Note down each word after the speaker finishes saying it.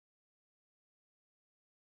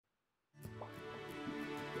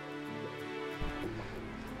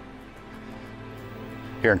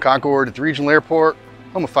Here in Concord at the regional airport,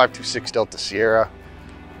 home of 526 Delta Sierra.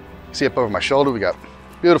 See up over my shoulder, we got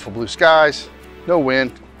beautiful blue skies, no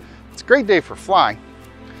wind. It's a great day for flying.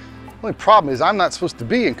 The only problem is I'm not supposed to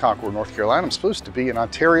be in Concord, North Carolina. I'm supposed to be in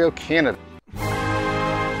Ontario, Canada. I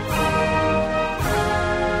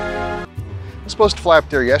was supposed to fly up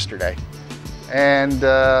there yesterday, and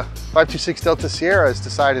 526 Delta Sierra has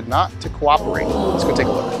decided not to cooperate. Let's go take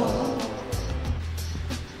a look.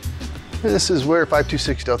 This is where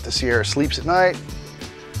 526 Delta Sierra sleeps at night.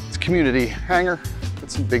 It's a community hangar.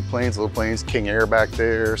 Got some big planes, little planes, King Air back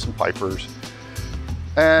there, some Pipers.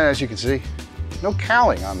 And as you can see, no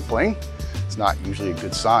cowling on the plane. It's not usually a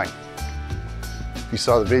good sign. If you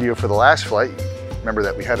saw the video for the last flight, remember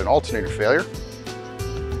that we had an alternator failure.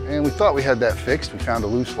 And we thought we had that fixed. We found a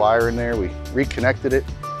loose wire in there. We reconnected it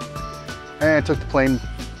and took the plane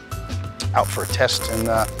out for a test, and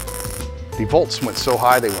the volts went so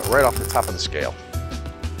high they went right off the top of the scale.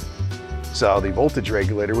 So the voltage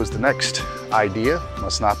regulator was the next idea.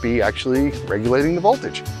 Must not be actually regulating the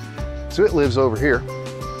voltage. So it lives over here.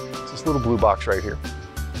 It's this little blue box right here.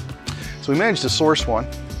 So we managed to source one,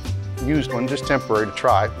 used one, just temporary to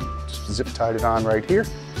try. Just zip tied it on right here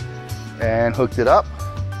and hooked it up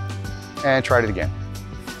and tried it again.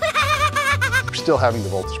 We're still having the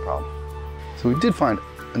voltage problem. So we did find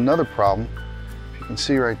another problem. You can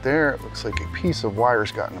see right there, it looks like a piece of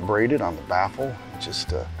wire's gotten abraded on the baffle.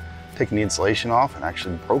 Just taking the insulation off and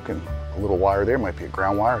actually broken a little wire there. Might be a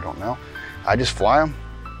ground wire, I don't know. I just fly them.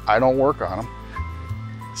 I don't work on them.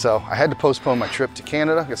 So I had to postpone my trip to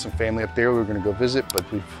Canada. Got some family up there we were gonna go visit, but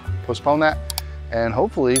we've postponed that. And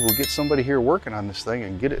hopefully we'll get somebody here working on this thing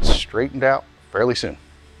and get it straightened out fairly soon.